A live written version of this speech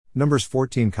Numbers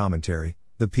 14 Commentary,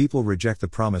 the people reject the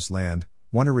promised land,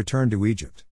 want to return to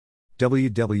Egypt.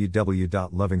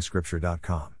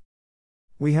 www.lovingscripture.com.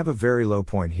 We have a very low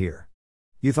point here.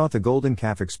 You thought the golden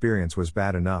calf experience was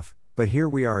bad enough, but here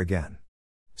we are again.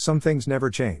 Some things never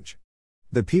change.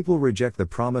 The people reject the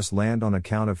promised land on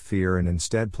account of fear and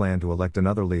instead plan to elect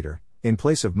another leader, in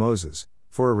place of Moses,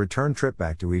 for a return trip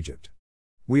back to Egypt.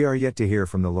 We are yet to hear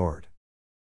from the Lord.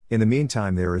 In the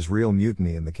meantime, there is real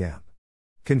mutiny in the camp.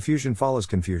 Confusion follows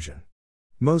confusion.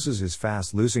 Moses is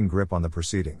fast losing grip on the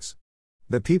proceedings.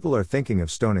 The people are thinking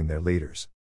of stoning their leaders.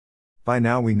 By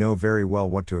now we know very well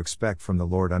what to expect from the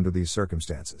Lord under these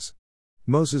circumstances.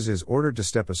 Moses is ordered to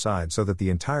step aside so that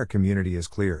the entire community is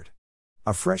cleared.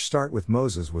 A fresh start with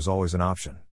Moses was always an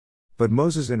option. But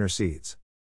Moses intercedes.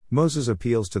 Moses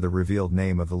appeals to the revealed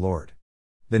name of the Lord.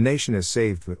 The nation is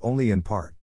saved, but only in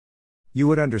part. You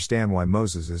would understand why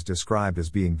Moses is described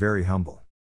as being very humble.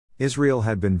 Israel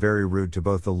had been very rude to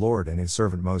both the Lord and his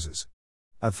servant Moses.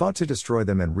 A thought to destroy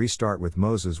them and restart with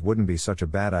Moses wouldn't be such a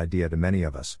bad idea to many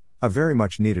of us, a very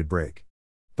much needed break.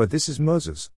 But this is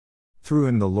Moses. Through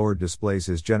him the Lord displays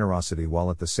his generosity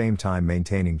while at the same time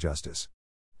maintaining justice.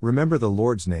 Remember the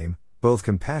Lord's name, both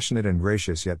compassionate and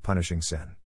gracious yet punishing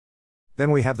sin. Then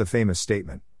we have the famous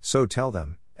statement, "So tell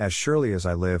them, as surely as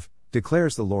I live,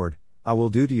 declares the Lord, I will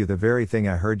do to you the very thing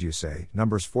I heard you say."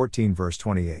 Numbers 14 verse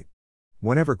 28.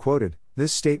 Whenever quoted,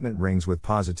 this statement rings with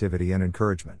positivity and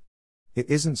encouragement. It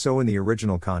isn't so in the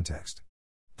original context.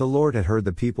 The Lord had heard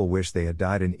the people wish they had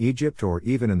died in Egypt or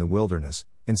even in the wilderness,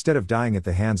 instead of dying at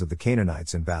the hands of the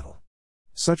Canaanites in battle.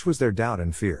 Such was their doubt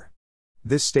and fear.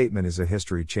 This statement is a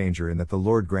history changer in that the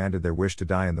Lord granted their wish to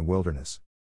die in the wilderness.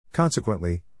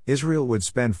 Consequently, Israel would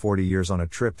spend 40 years on a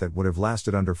trip that would have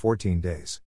lasted under 14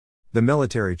 days. The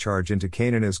military charge into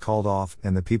Canaan is called off,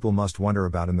 and the people must wander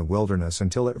about in the wilderness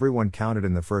until everyone counted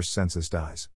in the first census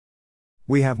dies.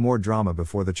 We have more drama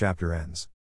before the chapter ends.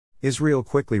 Israel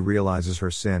quickly realizes her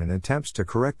sin and attempts to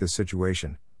correct the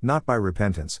situation, not by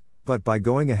repentance, but by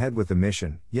going ahead with the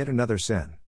mission, yet another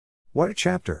sin. What a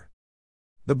chapter!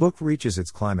 The book reaches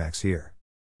its climax here.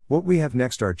 What we have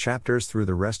next are chapters through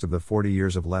the rest of the 40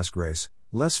 years of less grace,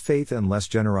 less faith and less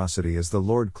generosity as the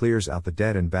Lord clears out the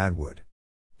dead and bad wood.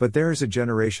 But there is a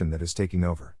generation that is taking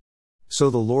over.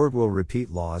 So the Lord will repeat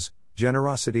laws,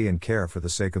 generosity and care for the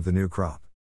sake of the new crop.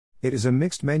 It is a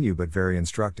mixed menu but very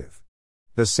instructive.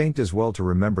 The saint does well to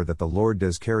remember that the Lord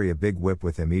does carry a big whip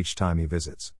with him each time he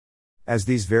visits. As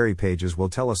these very pages will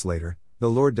tell us later,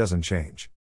 the Lord doesn't change.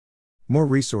 More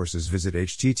resources visit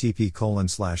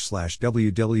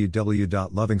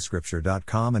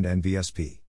http://www.lovingscripture.com and NVSP.